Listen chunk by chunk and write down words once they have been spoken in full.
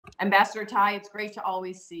Ambassador Tai, it's great to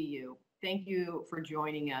always see you. Thank you for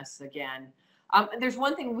joining us again. There's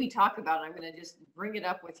one thing we talk about, and I'm going to just bring it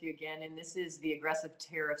up with you again, and this is the aggressive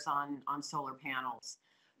tariffs on solar panels.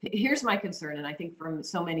 Here's my concern, and I think from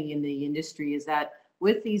so many in the industry, is that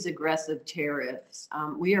with these aggressive tariffs,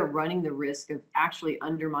 we are running the risk of actually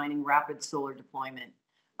undermining rapid solar deployment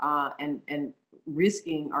and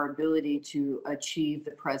risking our ability to achieve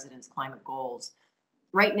the president's climate goals.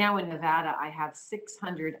 Right now in Nevada, I have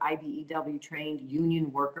 600 IBEW trained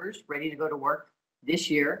union workers ready to go to work this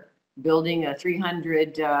year, building a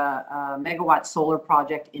 300 megawatt solar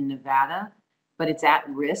project in Nevada, but it's at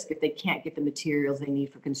risk if they can't get the materials they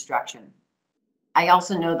need for construction. I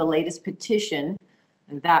also know the latest petition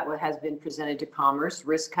that has been presented to Commerce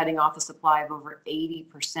risks cutting off the supply of over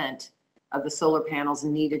 80% of the solar panels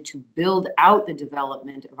needed to build out the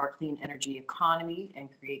development of our clean energy economy and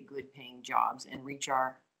create good paying jobs and reach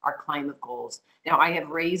our climate goals. Now, I have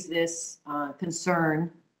raised this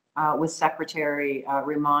concern with Secretary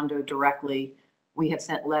Raimondo directly. We have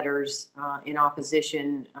sent letters in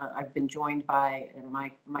opposition. I've been joined by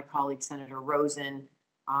my colleague, Senator Rosen.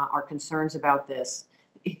 Our concerns about this.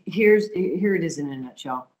 Here it is in a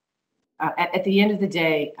nutshell. At the end of the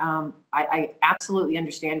day, I absolutely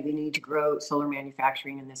understand we need to grow solar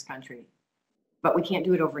manufacturing in this country, but we can't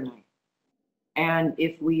do it overnight. And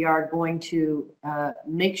if we are going to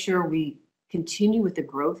make sure we continue with the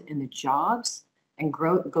growth in the jobs and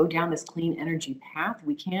go down this clean energy path,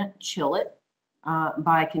 we can't chill it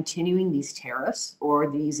by continuing these tariffs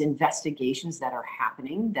or these investigations that are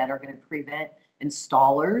happening that are going to prevent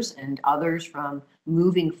installers and others from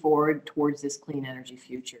moving forward towards this clean energy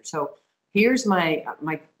future. So here's my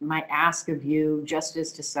ask of you, just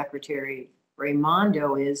as to Secretary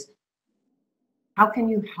Raimondo, is how can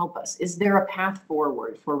you help us? Is there a path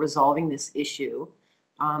forward for resolving this issue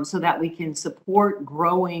so that we can support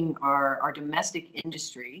growing our domestic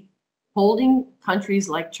industry, holding countries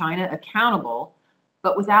like China accountable,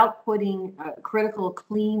 but without putting critical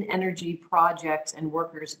clean energy projects and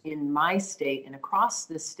workers in my state and across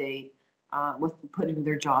the state with putting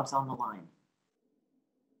their jobs on the line?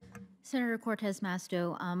 Senator Cortez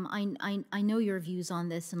Masto, I know your views on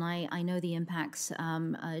this, and I know the impacts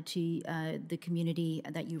to the community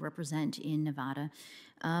that you represent in Nevada.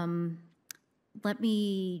 Let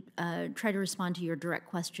me try to respond to your direct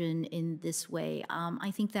question in this way. I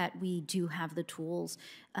think that we do have the tools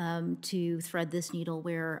to thread this needle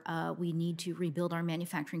where we need to rebuild our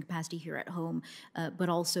manufacturing capacity here at home, but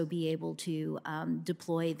also be able to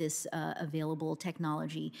deploy this available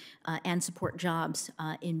technology and support jobs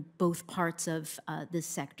in both parts of this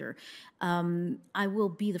sector. I will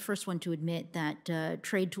be the first one to admit that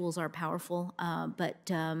trade tools are powerful, but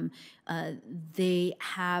they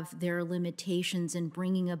have their limitations in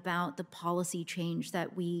bringing about the policy change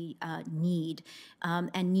that we need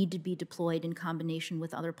and need to be deployed in combination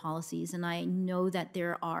with other policies. And I know that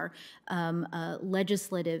there are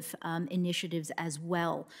legislative initiatives as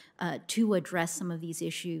well to address some of these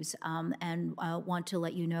issues, and want to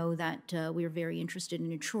let you know that we are very interested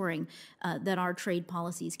in ensuring that our trade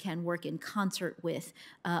policies can work in concert with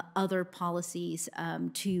other policies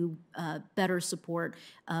to better support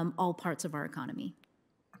all parts of our economy.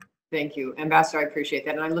 Thank you, Ambassador. I appreciate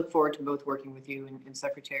that. And I look forward to both working with you and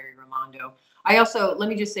Secretary Raimondo. I also, let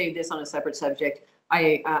me just say this on a separate subject.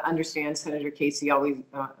 I understand Senator Casey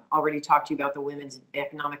already talked to you about the Women's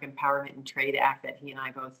Economic Empowerment and Trade Act that he and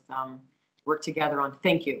I both worked together on.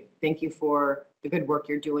 Thank you. Thank you for the good work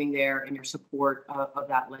you're doing there and your support of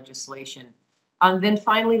that legislation. Then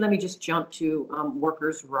finally, let me just jump to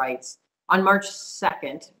workers' rights. On March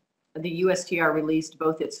 2nd, the USTR released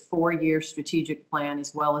both its 4-year strategic plan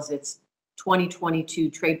as well as its 2022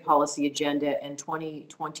 trade policy agenda and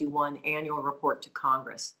 2021 annual report to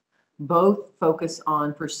Congress. Both focus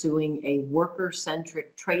on pursuing a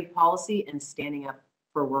worker-centric trade policy and standing up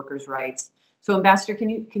for workers' rights. So, Ambassador,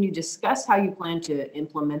 can you discuss how you plan to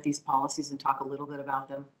implement these policies and talk a little bit about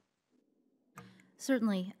them?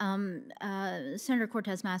 Certainly. Senator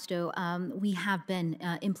Cortez Masto, we have been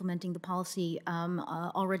implementing the policy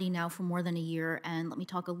already now for more than a year, and let me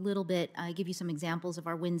talk a little bit, give you some examples of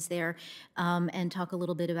our wins there, and talk a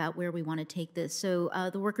little bit about where we want to take this. So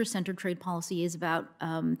the worker-centered trade policy is about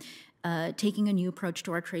taking a new approach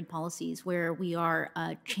to our trade policies, where we are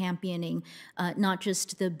championing not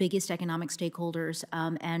just the biggest economic stakeholders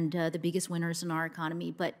and the biggest winners in our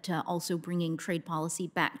economy, but also bringing trade policy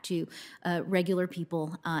back to regular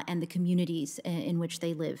people and the communities in which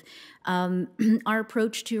they live. Our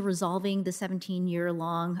approach to resolving the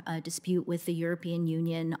 17-year-long dispute with the European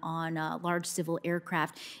Union on large civil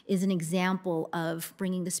aircraft is an example of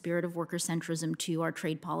bringing the spirit of worker centrism to our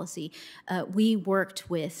trade policy. We worked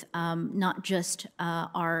with not just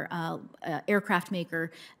our aircraft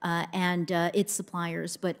maker and its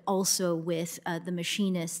suppliers, but also with the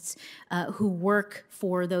machinists who work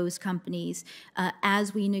for those companies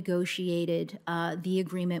as we negotiated the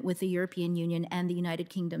agreement with the European Union and the United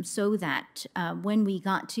Kingdom, so that when we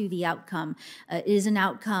got to the outcome, it is an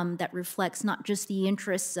outcome that reflects not just the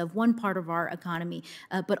interests of one part of our economy,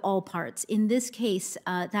 but all parts. In this case,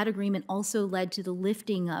 that agreement also led to the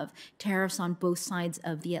lifting of tariffs on both sides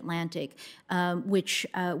of the Atlantic, which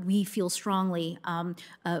we feel strongly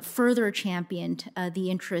further championed the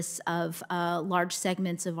interests of large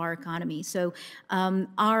segments of our economy. So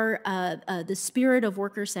the spirit of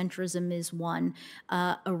worker centrism is one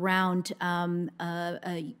around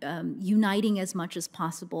uniting as much as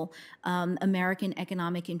possible American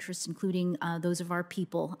economic interests, including those of our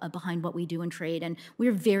people, behind what we do in trade. And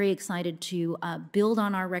we're very excited to build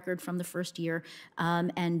on our record from the first year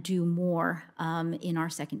and do more in our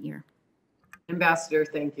second year. Ambassador,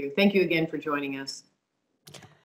 thank you. Thank you again for joining us.